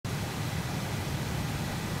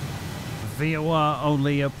VOR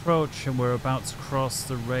only approach, and we're about to cross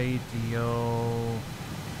the radio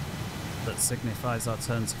that signifies our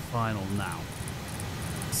turn to final now.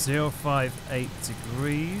 058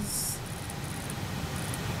 degrees.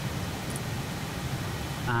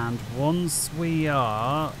 And once we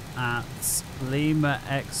are at Lima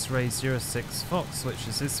X-ray 06 Fox, which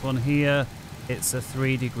is this one here, it's a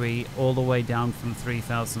 3 degree all the way down from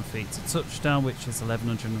 3,000 feet to touchdown, which is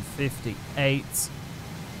 1158.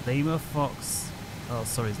 Lima Fox, oh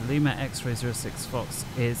sorry, Lima X-ray 06 Fox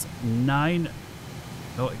is 9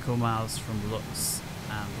 nautical miles from Lux,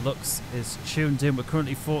 and Lux is tuned in. We're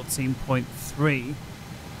currently 14.3,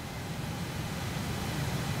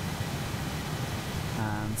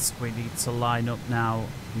 and we need to line up now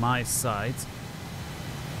my side,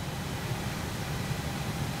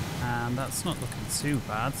 and that's not looking too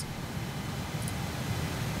bad.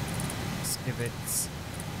 Let's give it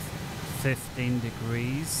 15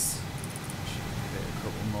 degrees. Should give it a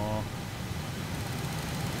couple more.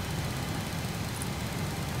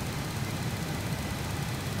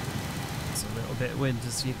 It's a little bit of wind,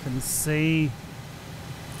 as you can see.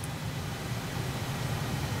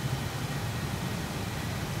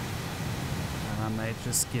 And I may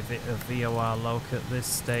just give it a VOR loc at this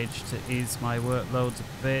stage to ease my workload a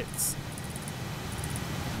bit.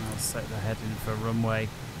 And I'll set the heading for runway.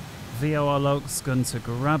 VOR loc's going to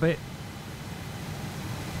grab it.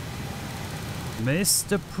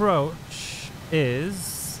 Missed approach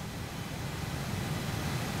is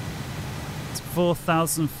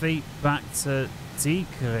 4,000 feet back to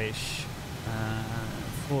Dietrich,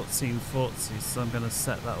 1440, so I'm going to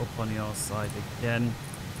set that up on your side again,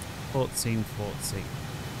 1440.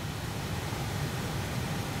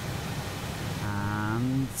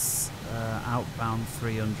 And outbound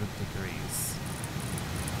 300 degrees.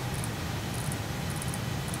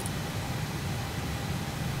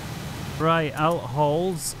 Right, out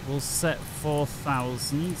holds, we'll set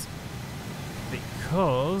 4,000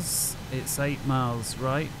 because it's 8 miles,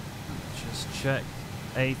 right? Just check.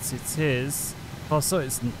 8 it is. Oh, so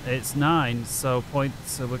it's 9, so we're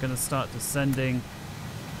going to start descending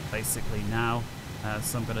basically now.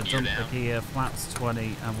 So I'm going to dump the gear, flaps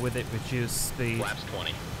 20, and with it reduce speed. Flaps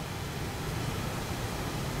 20.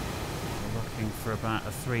 We're looking for about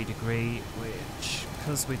a 3 degree, which,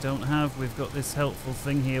 because we don't have, we've got this helpful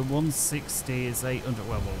thing here. 160 is 800.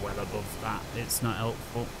 Well, we're well above that. It's not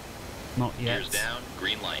helpful. Not yet. Gears down,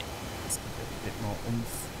 green light. Let's give it a bit more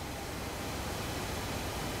oomph.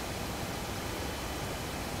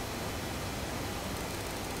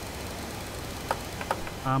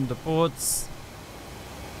 Armed aboards.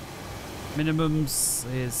 Minimums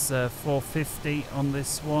is 450 on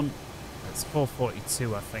this one. It's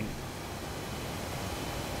 442, I think.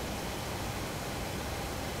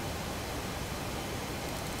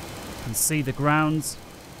 You can see the ground.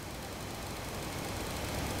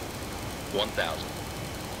 1,000.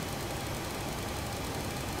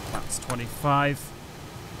 Flaps 25.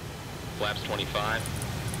 Flaps 25.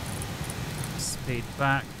 Speed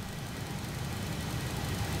back.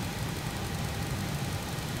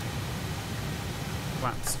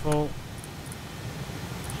 Flaps full.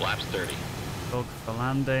 Flaps 30. Dog for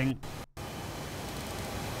landing.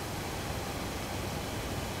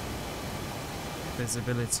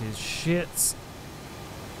 Visibility is shit.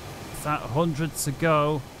 That 100 to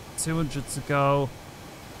go. 200 to go.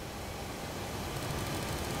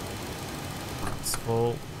 Flaps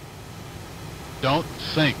full. Don't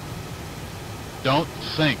sink. Don't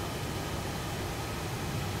sink.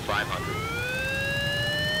 500.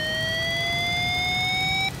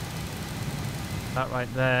 That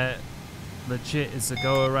right there, legit is a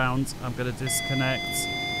go around. I'm going to disconnect.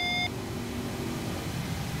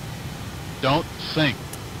 Don't sink.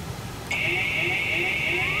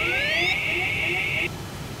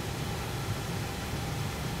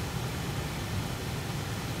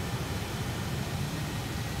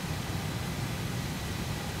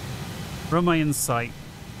 Runway in sight.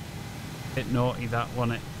 Bit naughty that,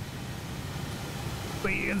 wasn't it?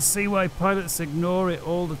 But you can see why pilots ignore it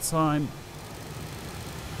all the time.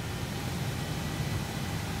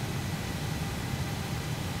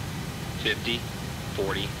 $50,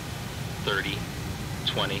 40, 30,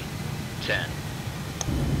 20, 10.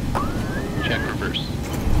 Check reverse.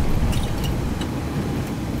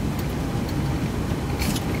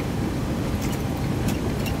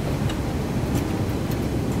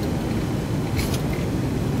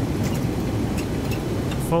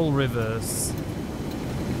 Full reverse.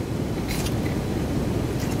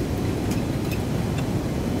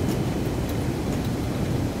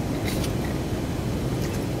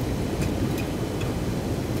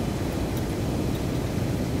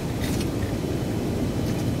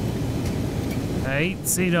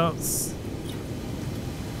 80 knots.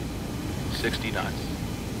 60 knots.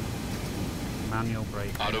 Manual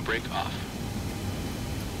brake. Auto brake off.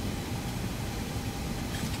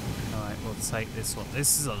 Alright, we'll take this one.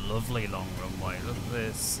 This is a lovely long runway. Look at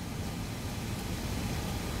this.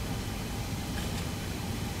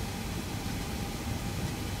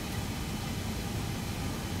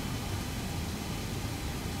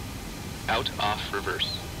 Out, off,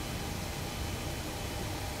 reverse.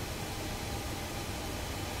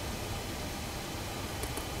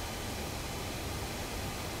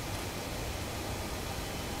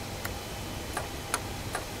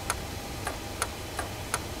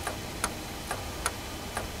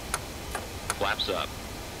 Flaps up.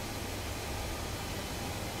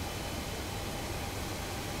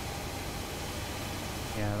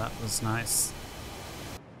 Yeah, that was nice.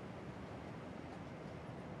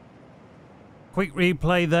 Quick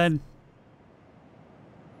replay then.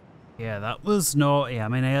 Yeah, that was naughty. I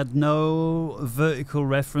mean, I had no vertical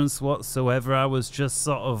reference whatsoever. I was just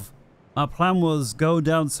sort of... My plan was go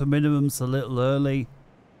down to minimums a little early,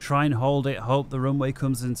 try and hold it, hope the runway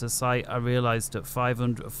comes into sight. I realised at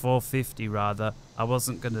 450 rather, I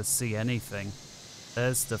wasn't going to see anything.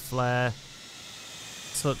 There's the flare.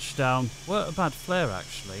 Touchdown. What a bad flare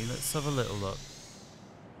actually. Let's have a little look.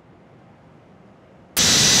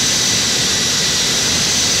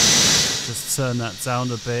 Just turn that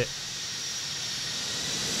down a bit.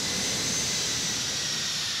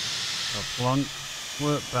 Plonk.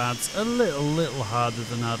 Work pads a little harder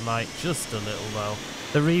than I'd like. Just a little though.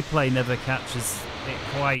 The replay never catches it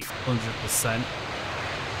quite 100%.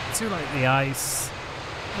 Too like the ice.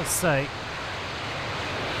 Let's say.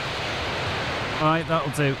 Alright,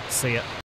 that'll do. See ya.